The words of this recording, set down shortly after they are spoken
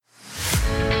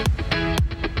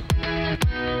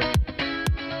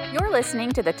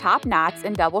listening to the Top Knots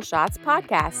and Double Shots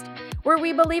podcast, where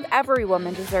we believe every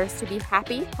woman deserves to be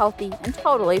happy, healthy, and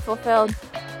totally fulfilled.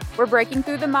 We're breaking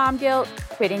through the mom guilt,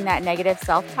 quitting that negative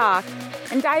self-talk,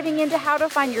 and diving into how to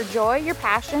find your joy, your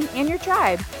passion, and your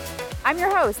tribe. I'm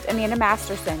your host, Amanda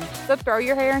Masterson, so throw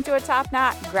your hair into a top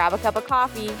knot, grab a cup of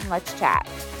coffee, and let's chat.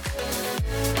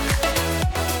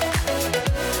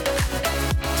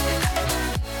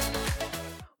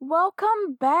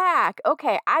 Welcome back.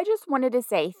 Okay, I just wanted to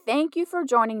say thank you for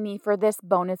joining me for this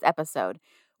bonus episode,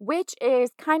 which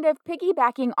is kind of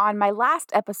piggybacking on my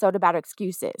last episode about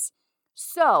excuses.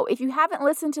 So if you haven't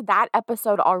listened to that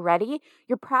episode already,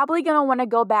 you're probably going to want to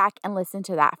go back and listen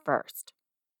to that first.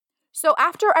 So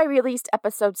after I released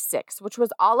episode 6, which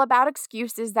was all about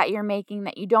excuses that you're making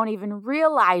that you don't even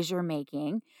realize you're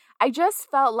making, I just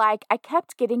felt like I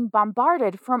kept getting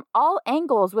bombarded from all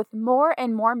angles with more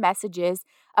and more messages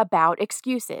about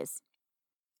excuses.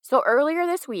 So earlier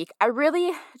this week, I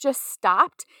really just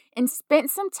stopped and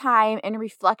spent some time in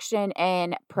reflection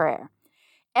and prayer.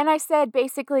 And I said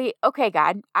basically, okay,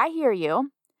 God, I hear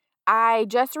you. I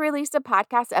just released a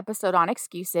podcast episode on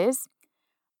excuses.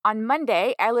 On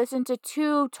Monday, I listened to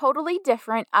 2 totally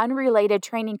different, unrelated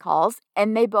training calls,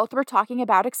 and they both were talking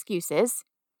about excuses.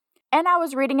 And I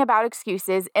was reading about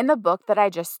excuses in the book that I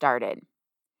just started.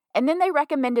 And then they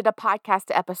recommended a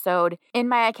podcast episode in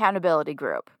my accountability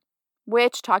group,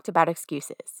 which talked about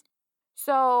excuses.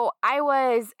 So I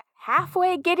was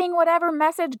halfway getting whatever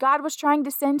message God was trying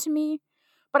to send to me,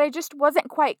 but I just wasn't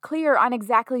quite clear on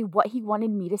exactly what He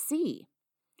wanted me to see.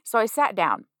 So I sat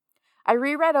down. I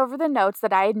reread over the notes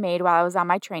that I had made while I was on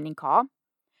my training call.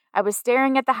 I was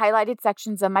staring at the highlighted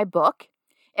sections of my book,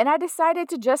 and I decided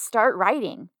to just start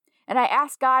writing. And I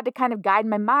asked God to kind of guide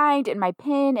my mind and my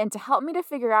pen and to help me to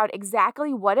figure out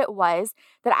exactly what it was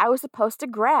that I was supposed to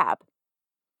grab.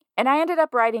 And I ended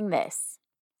up writing this: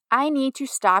 I need to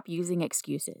stop using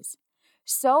excuses.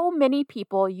 So many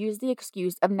people use the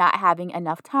excuse of not having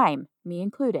enough time, me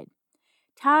included.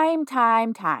 Time.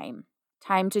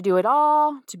 Time to do it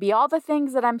all, to be all the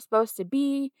things that I'm supposed to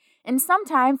be. And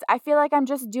sometimes I feel like I'm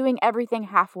just doing everything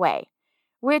halfway,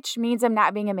 which means I'm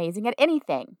not being amazing at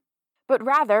anything, but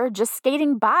rather just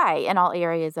skating by in all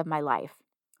areas of my life.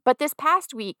 But this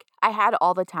past week, I had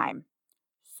all the time.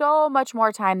 So much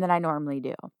more time than I normally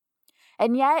do.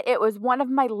 And yet it was one of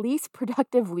my least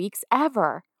productive weeks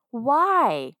ever.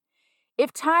 Why?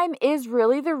 If time is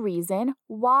really the reason,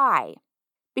 why?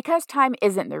 Because time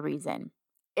isn't the reason.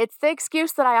 It's the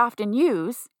excuse that I often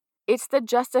use. It's the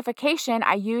justification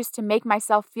I use to make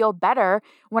myself feel better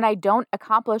when I don't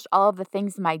accomplish all of the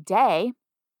things in my day.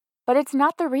 But it's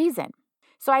not the reason.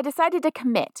 So I decided to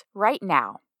commit right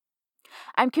now.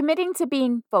 I'm committing to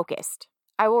being focused.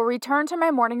 I will return to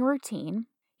my morning routine.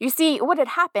 You see, what had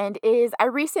happened is I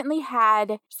recently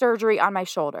had surgery on my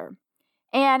shoulder.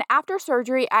 And after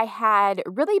surgery, I had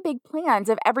really big plans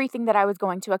of everything that I was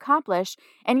going to accomplish,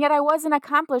 and yet I wasn't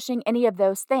accomplishing any of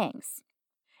those things.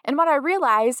 And what I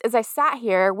realized as I sat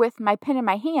here with my pen in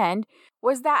my hand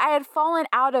was that I had fallen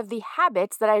out of the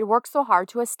habits that I had worked so hard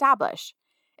to establish,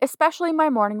 especially my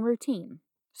morning routine.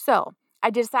 So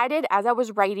I decided as I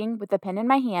was writing with the pen in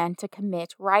my hand to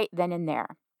commit right then and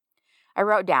there. I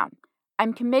wrote down,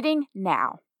 I'm committing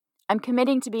now. I'm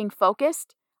committing to being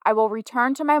focused. I will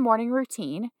return to my morning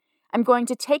routine. I'm going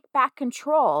to take back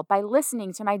control by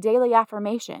listening to my daily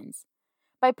affirmations,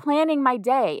 by planning my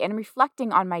day and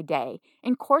reflecting on my day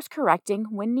and course correcting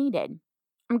when needed.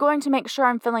 I'm going to make sure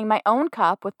I'm filling my own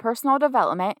cup with personal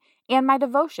development and my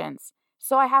devotions,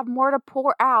 so I have more to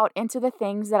pour out into the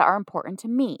things that are important to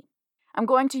me. I'm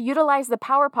going to utilize the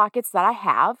power pockets that I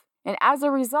have, and as a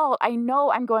result, I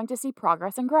know I'm going to see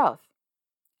progress and growth.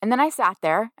 And then I sat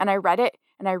there and I read it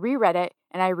and I reread it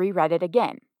and I reread it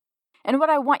again. And what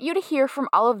I want you to hear from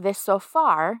all of this so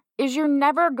far is you're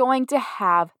never going to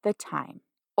have the time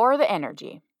or the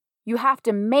energy. You have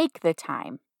to make the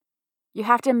time. You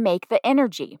have to make the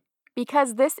energy,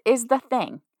 because this is the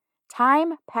thing.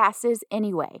 Time passes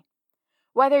anyway.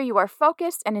 Whether you are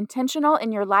focused and intentional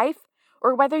in your life,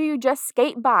 or whether you just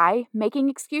skate by making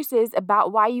excuses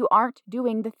about why you aren't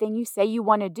doing the thing you say you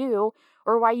want to do,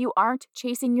 or why you aren't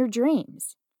chasing your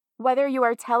dreams. Whether you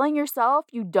are telling yourself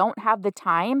you don't have the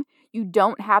time, you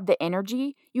don't have the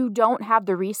energy, you don't have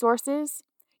the resources,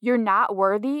 you're not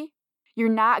worthy, you're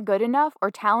not good enough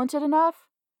or talented enough,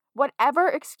 whatever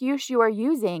excuse you are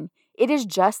using, it is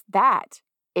just that.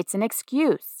 It's an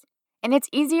excuse. And it's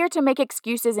easier to make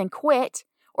excuses and quit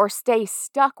or stay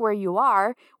stuck where you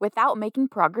are without making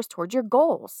progress towards your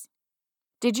goals.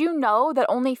 Did you know that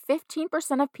only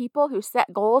 15% of people who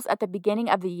set goals at the beginning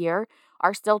of the year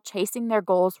are still chasing their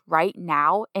goals right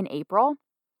now in April?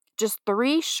 just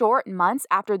 3 short months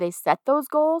after they set those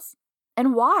goals?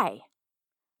 And why?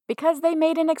 Because they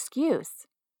made an excuse.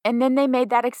 And then they made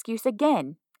that excuse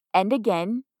again and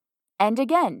again and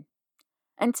again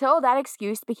until that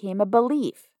excuse became a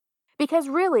belief. Because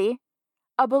really,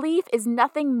 a belief is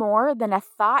nothing more than a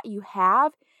thought you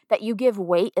have that you give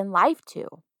weight in life to.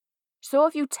 So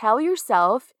if you tell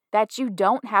yourself that you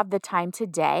don't have the time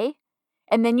today,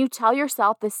 and then you tell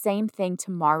yourself the same thing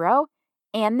tomorrow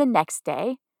and the next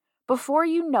day, before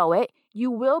you know it,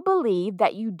 you will believe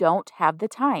that you don't have the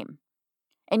time,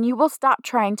 and you will stop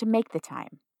trying to make the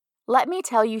time. Let me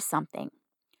tell you something.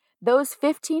 Those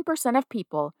 15% of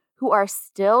people who are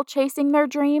still chasing their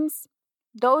dreams,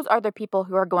 those are the people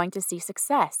who are going to see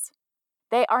success.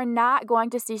 They are not going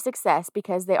to see success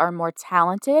because they are more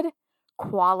talented,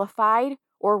 qualified,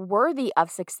 or worthy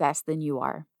of success than you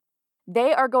are.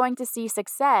 They are going to see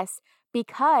success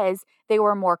because they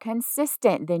were more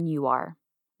consistent than you are.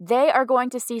 They are going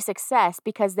to see success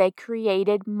because they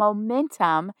created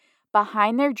momentum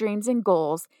behind their dreams and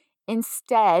goals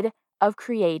instead of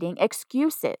creating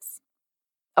excuses.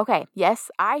 Okay, yes,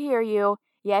 I hear you.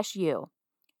 Yes, you.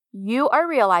 You are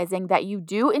realizing that you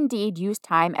do indeed use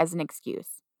time as an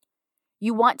excuse.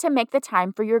 You want to make the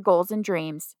time for your goals and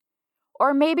dreams.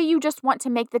 Or maybe you just want to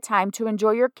make the time to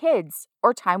enjoy your kids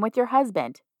or time with your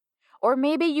husband. Or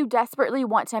maybe you desperately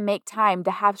want to make time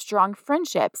to have strong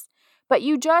friendships, but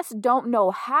you just don't know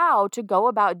how to go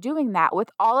about doing that with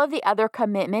all of the other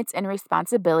commitments and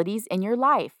responsibilities in your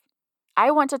life. I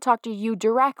want to talk to you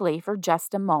directly for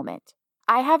just a moment.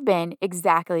 I have been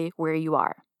exactly where you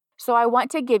are. So I want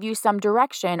to give you some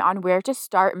direction on where to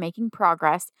start making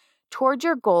progress towards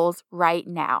your goals right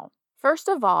now. First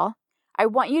of all, I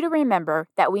want you to remember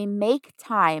that we make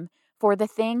time for the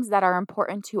things that are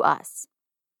important to us.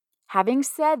 Having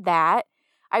said that,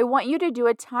 I want you to do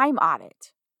a time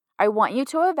audit. I want you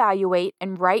to evaluate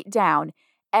and write down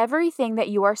everything that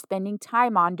you are spending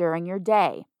time on during your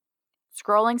day.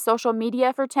 Scrolling social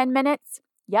media for 10 minutes?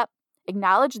 Yep,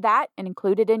 acknowledge that and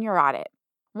include it in your audit.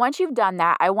 Once you've done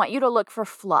that, I want you to look for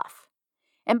fluff.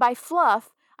 And by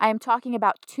fluff, I am talking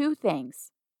about 2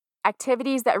 things.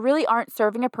 Activities that really aren't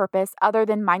serving a purpose other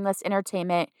than mindless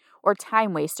entertainment or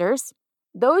time wasters.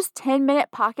 Those 10-minute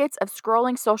pockets of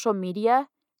scrolling social media,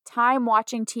 time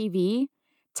watching TV,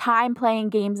 time playing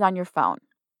games on your phone.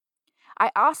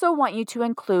 I also want you to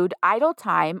include idle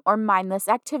time or mindless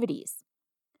activities.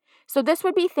 So this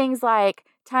would be things like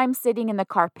time sitting in the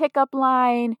car pickup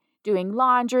line, doing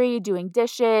laundry, doing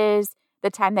dishes, the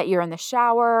time that you're in the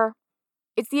shower.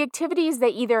 It's the activities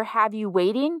that either have you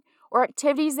waiting or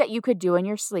activities that you could do in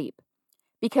your sleep.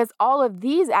 Because all of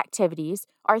these activities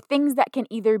are things that can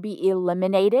either be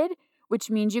eliminated, which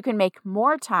means you can make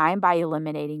more time by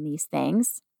eliminating these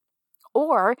things,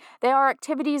 or they are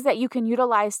activities that you can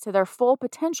utilize to their full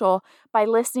potential by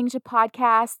listening to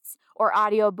podcasts or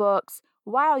audiobooks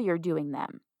while you're doing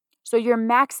them. So you're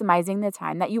maximizing the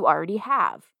time that you already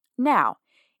have. Now,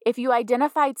 if you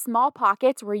identified small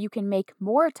pockets where you can make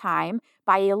more time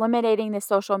by eliminating the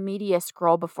social media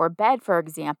scroll before bed, for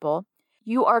example,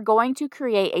 you are going to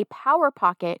create a power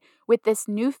pocket with this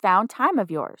newfound time of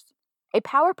yours. A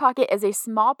power pocket is a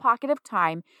small pocket of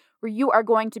time where you are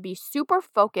going to be super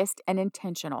focused and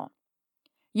intentional.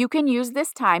 You can use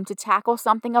this time to tackle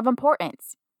something of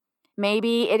importance.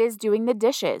 Maybe it is doing the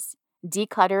dishes,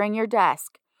 decluttering your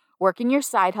desk, working your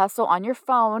side hustle on your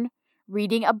phone,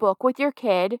 reading a book with your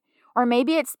kid, or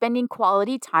maybe it's spending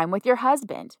quality time with your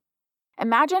husband.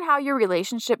 Imagine how your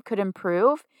relationship could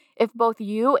improve if both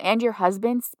you and your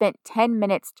husband spent 10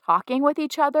 minutes talking with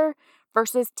each other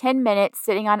versus 10 minutes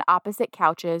sitting on opposite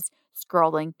couches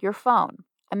scrolling your phone.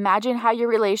 Imagine how your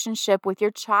relationship with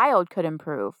your child could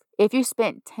improve if you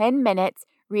spent 10 minutes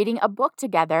reading a book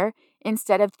together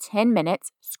instead of 10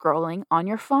 minutes scrolling on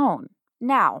your phone.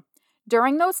 Now,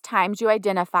 during those times you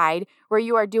identified where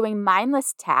you are doing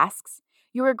mindless tasks,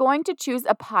 you are going to choose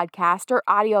a podcast or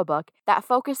audiobook that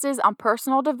focuses on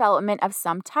personal development of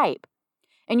some type.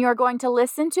 And you are going to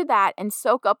listen to that and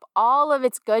soak up all of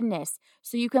its goodness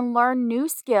so you can learn new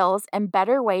skills and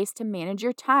better ways to manage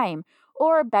your time,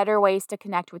 or better ways to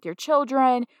connect with your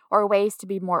children, or ways to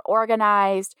be more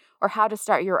organized, or how to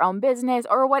start your own business,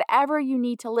 or whatever you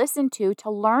need to listen to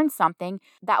learn something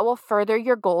that will further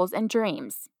your goals and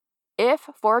dreams. If,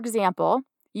 for example,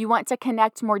 you want to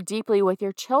connect more deeply with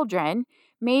your children,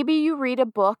 maybe you read a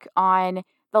book on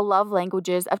the love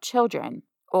languages of children.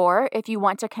 Or if you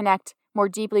want to connect more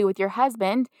deeply with your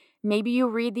husband, maybe you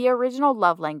read the original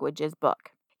love languages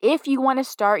book. If you want to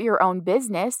start your own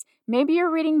business, maybe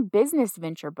you're reading business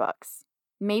venture books.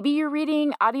 Maybe you're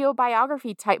reading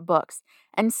autobiography type books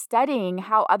and studying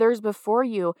how others before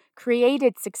you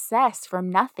created success from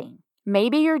nothing.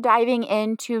 Maybe you're diving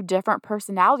into different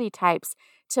personality types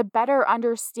to better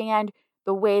understand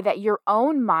the way that your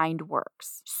own mind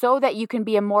works so that you can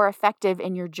be more effective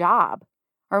in your job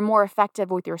or more effective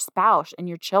with your spouse and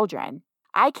your children.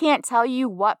 I can't tell you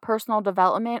what personal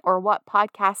development or what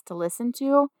podcast to listen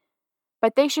to,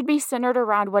 but they should be centered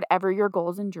around whatever your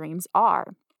goals and dreams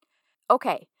are.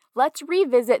 Okay, let's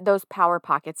revisit those power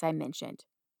pockets I mentioned.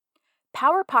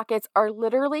 Power pockets are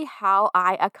literally how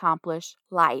I accomplish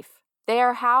life. They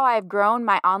are how I've grown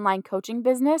my online coaching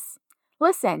business.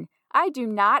 Listen, I do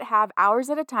not have hours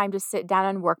at a time to sit down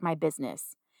and work my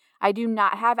business. I do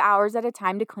not have hours at a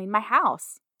time to clean my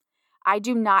house. I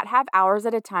do not have hours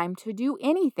at a time to do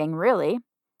anything, really.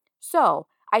 So,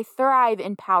 I thrive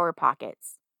in power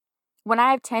pockets. When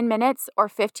I have 10 minutes or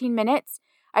 15 minutes,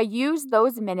 I use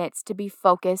those minutes to be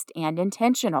focused and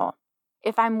intentional.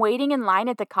 If I'm waiting in line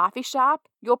at the coffee shop,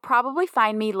 you'll probably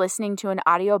find me listening to an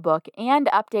audiobook and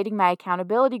updating my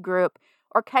accountability group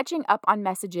or catching up on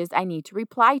messages I need to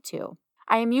reply to.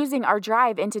 I am using our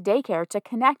drive into daycare to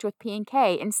connect with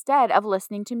P&K instead of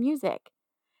listening to music.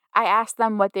 I ask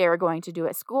them what they are going to do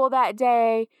at school that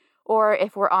day, or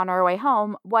if we're on our way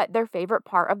home, what their favorite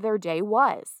part of their day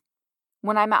was.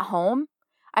 When I'm at home,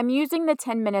 I'm using the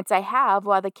 10 minutes I have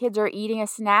while the kids are eating a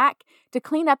snack to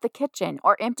clean up the kitchen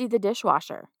or empty the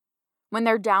dishwasher. When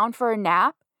they're down for a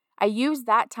nap, I use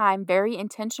that time very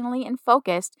intentionally and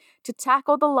focused to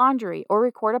tackle the laundry or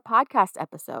record a podcast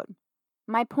episode.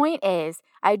 My point is,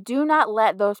 I do not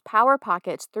let those power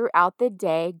pockets throughout the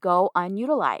day go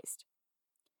unutilized.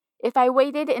 If I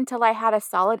waited until I had a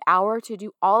solid hour to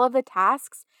do all of the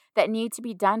tasks that need to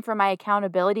be done for my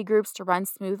accountability groups to run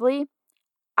smoothly,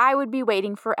 I would be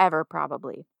waiting forever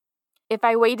probably. If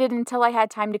I waited until I had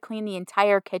time to clean the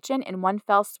entire kitchen in one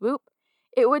fell swoop,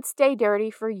 it would stay dirty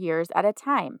for years at a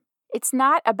time. It's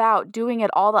not about doing it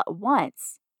all at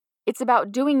once. It's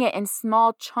about doing it in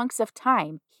small chunks of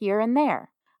time, here and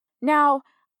there. Now,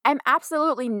 I'm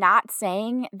absolutely not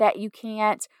saying that you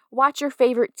can't watch your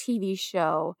favorite TV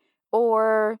show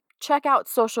or check out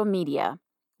social media.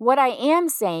 What I am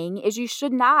saying is you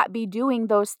should not be doing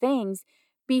those things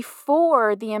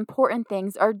before the important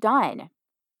things are done.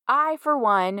 I, for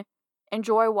one,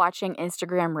 enjoy watching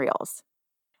Instagram Reels.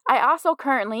 I also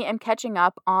currently am catching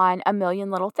up on A Million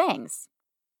Little Things,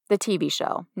 the TV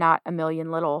show, not A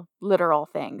Million Little Literal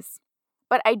Things.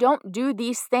 But I don't do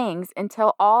these things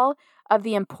until all of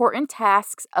the important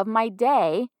tasks of my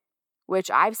day,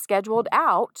 which I've scheduled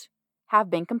out, have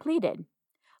been completed.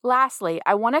 Lastly,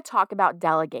 I want to talk about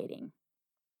delegating.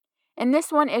 And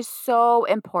this one is so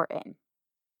important.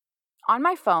 On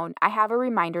my phone, I have a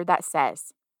reminder that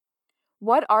says,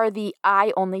 "What are the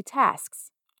I-only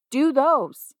tasks? Do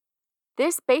those."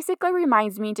 This basically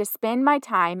reminds me to spend my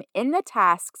time in the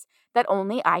tasks that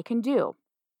only I can do.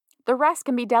 The rest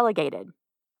can be delegated.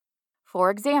 For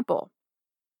example,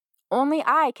 only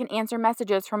I can answer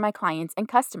messages from my clients and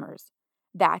customers.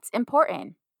 That's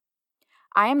important.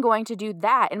 I am going to do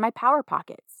that in my Power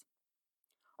Pockets.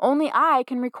 Only I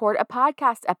can record a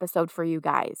podcast episode for you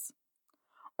guys.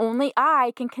 Only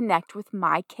I can connect with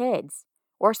my kids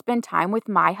or spend time with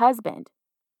my husband.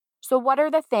 So what are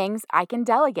the things I can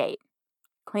delegate?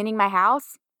 Cleaning my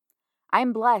house?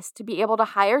 I'm blessed to be able to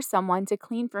hire someone to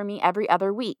clean for me every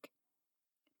other week.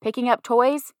 Picking up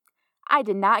toys? I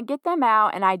did not get them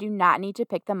out and I do not need to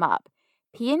pick them up.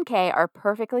 P&K are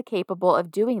perfectly capable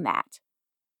of doing that.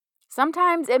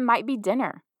 Sometimes it might be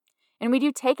dinner, and we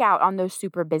do takeout on those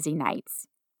super busy nights.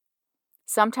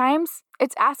 Sometimes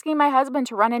it's asking my husband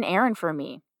to run an errand for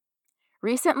me.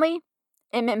 Recently,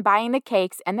 it meant buying the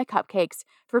cakes and the cupcakes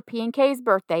for P&K's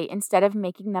birthday instead of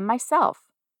making them myself.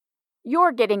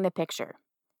 You're getting the picture.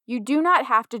 You do not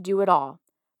have to do it all,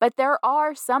 but there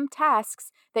are some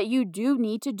tasks that you do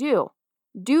need to do.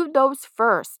 Do those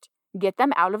first. Get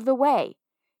them out of the way.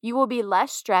 You will be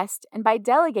less stressed, and by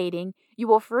delegating, you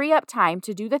will free up time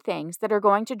to do the things that are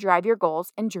going to drive your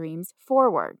goals and dreams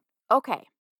forward. Okay,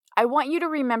 I want you to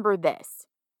remember this.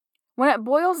 When it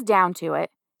boils down to it,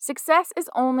 success is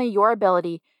only your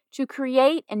ability to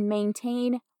create and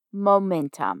maintain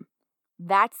momentum.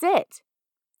 That's it.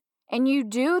 And you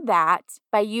do that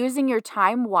by using your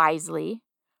time wisely,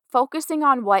 focusing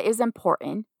on what is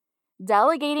important,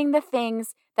 delegating the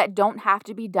things that don't have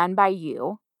to be done by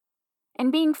you,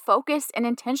 and being focused and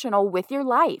intentional with your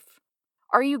life.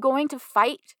 Are you going to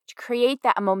fight to create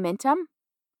that momentum?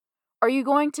 Are you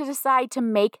going to decide to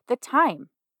make the time,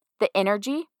 the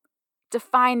energy, to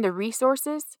find the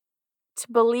resources,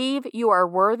 to believe you are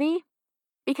worthy?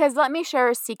 Because let me share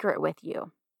a secret with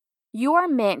you. You are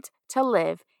meant to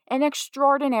live an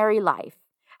extraordinary life.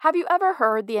 Have you ever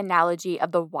heard the analogy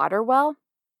of the water well?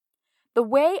 The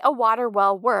way a water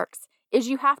well works is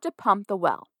you have to pump the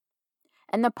well,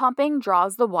 and the pumping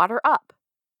draws the water up.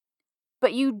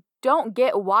 But you don't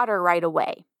get water right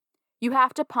away. You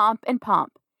have to pump and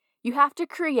pump. You have to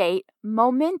create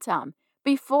momentum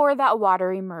before that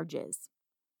water emerges.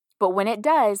 But when it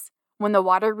does, when the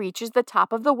water reaches the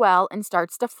top of the well and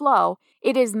starts to flow,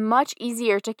 it is much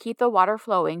easier to keep the water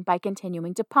flowing by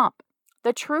continuing to pump.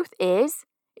 The truth is,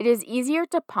 it is easier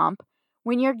to pump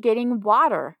when you're getting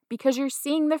water because you're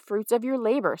seeing the fruits of your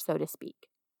labor, so to speak.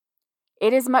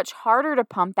 It is much harder to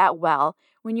pump that well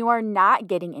when you are not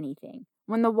getting anything,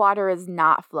 when the water is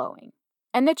not flowing.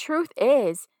 And the truth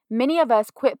is, many of us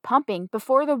quit pumping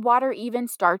before the water even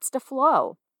starts to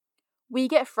flow. We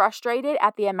get frustrated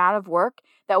at the amount of work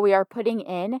that we are putting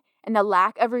in and the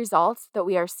lack of results that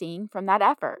we are seeing from that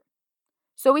effort.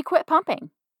 So we quit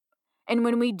pumping. And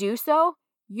when we do so,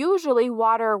 usually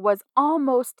water was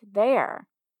almost there.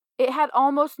 It had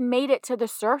almost made it to the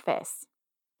surface.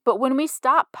 But when we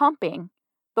stop pumping,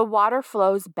 the water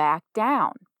flows back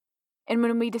down. And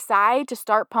when we decide to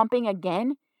start pumping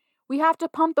again, we have to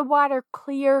pump the water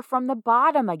clear from the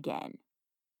bottom again.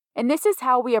 And this is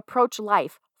how we approach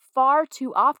life far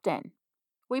too often.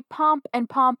 We pump and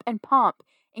pump and pump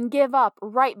and give up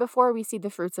right before we see the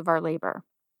fruits of our labor.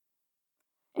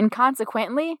 And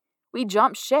consequently, we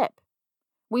jump ship.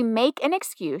 We make an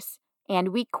excuse and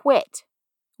we quit.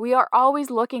 We are always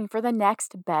looking for the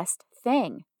next best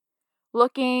thing.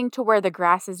 Looking to where the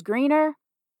grass is greener.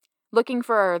 Looking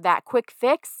for that quick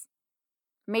fix.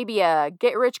 Maybe a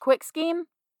get-rich-quick scheme.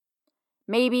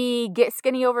 Maybe get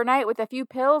skinny overnight with a few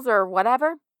pills or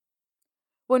whatever.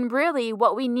 When really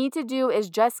what we need to do is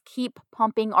just keep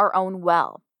pumping our own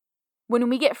well. When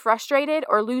we get frustrated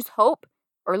or lose hope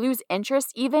or lose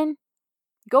interest even,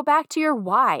 go back to your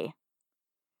why.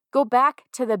 Go back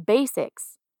to the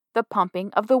basics, the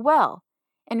pumping of the well,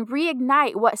 and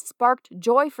reignite what sparked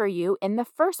joy for you in the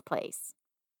first place.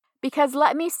 Because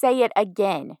let me say it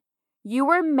again, you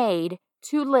were made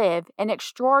to live an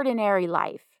extraordinary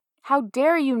life. How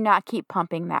dare you not keep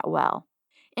pumping that well?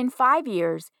 In 5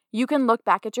 years, you can look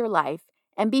back at your life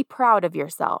and be proud of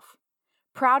yourself.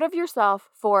 Proud of yourself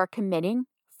for committing,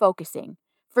 focusing,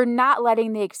 for not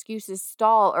letting the excuses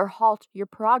stall or halt your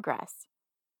progress.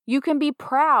 You can be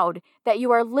proud that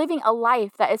you are living a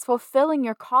life that is fulfilling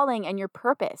your calling and your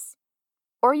purpose.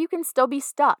 Or you can still be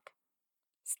stuck,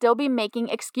 still be making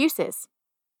excuses,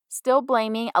 still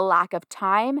blaming a lack of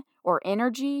time or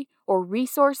energy or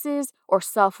resources or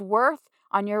self-worth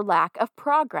on your lack of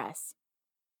progress.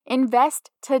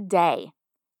 Invest today.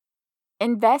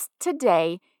 Invest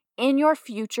today in your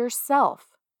future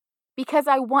self because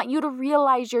I want you to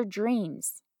realize your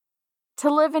dreams, to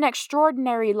live an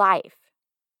extraordinary life,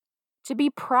 to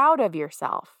be proud of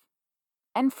yourself.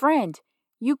 And friend,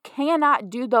 you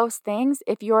cannot do those things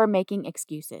if you are making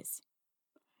excuses.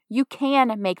 You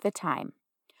can make the time.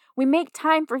 We make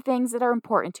time for things that are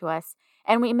important to us,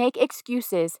 and we make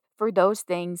excuses for those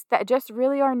things that just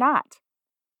really are not.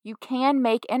 You can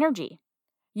make energy.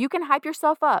 You can hype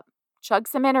yourself up, chug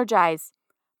some Energize,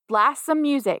 blast some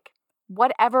music,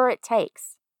 whatever it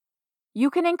takes. You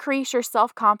can increase your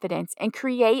self-confidence and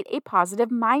create a positive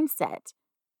mindset.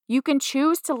 You can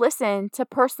choose to listen to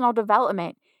personal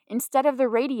development instead of the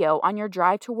radio on your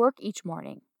drive to work each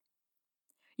morning.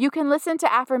 You can listen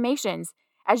to affirmations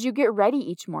as you get ready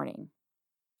each morning.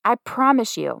 I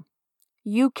promise you,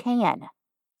 you can.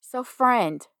 So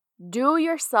friend, do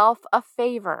yourself a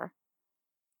favor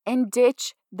and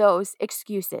ditch those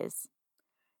excuses.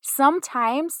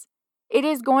 Sometimes it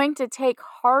is going to take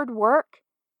hard work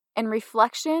and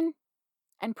reflection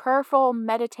and prayerful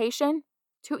meditation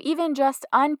to even just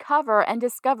uncover and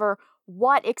discover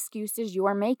what excuses you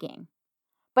are making.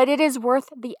 But it is worth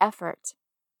the effort.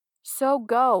 So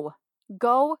go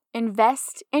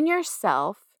invest in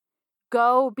yourself.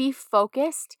 Go be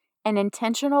focused and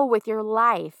intentional with your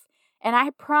life. And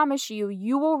I promise you,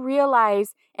 you will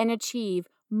realize and achieve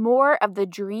more of the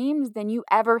dreams than you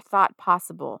ever thought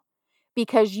possible.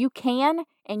 Because you can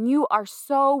and you are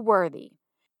so worthy.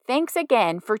 Thanks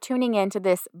again for tuning in to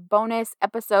this bonus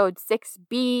episode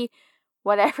 6B,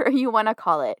 whatever you want to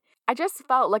call it. I just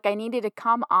felt like I needed to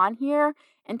come on here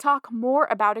and talk more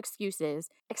about excuses,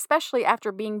 especially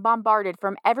after being bombarded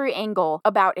from every angle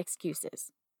about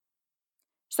excuses.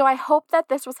 So I hope that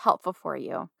this was helpful for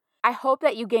you. I hope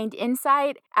that you gained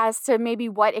insight as to maybe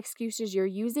what excuses you're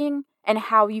using and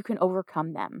how you can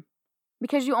overcome them.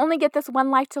 Because you only get this one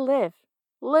life to live.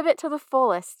 Live it to the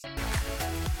fullest.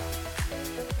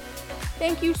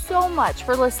 Thank you so much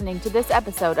for listening to this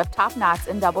episode of Top Knots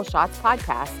and Double Shots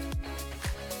podcast.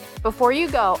 Before you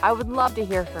go, I would love to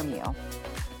hear from you.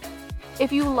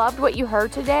 If you loved what you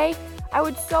heard today, I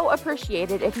would so appreciate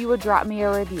it if you would drop me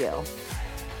a review.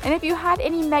 And if you had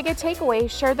any mega takeaways,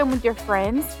 share them with your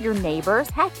friends, your neighbors,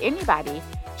 heck, anybody.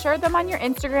 Share them on your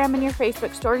Instagram and your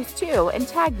Facebook stories too, and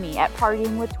tag me at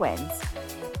Partying with Twins.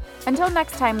 Until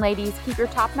next time, ladies, keep your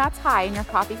top knots high and your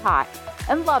coffee hot,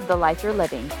 and love the life you're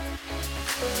living.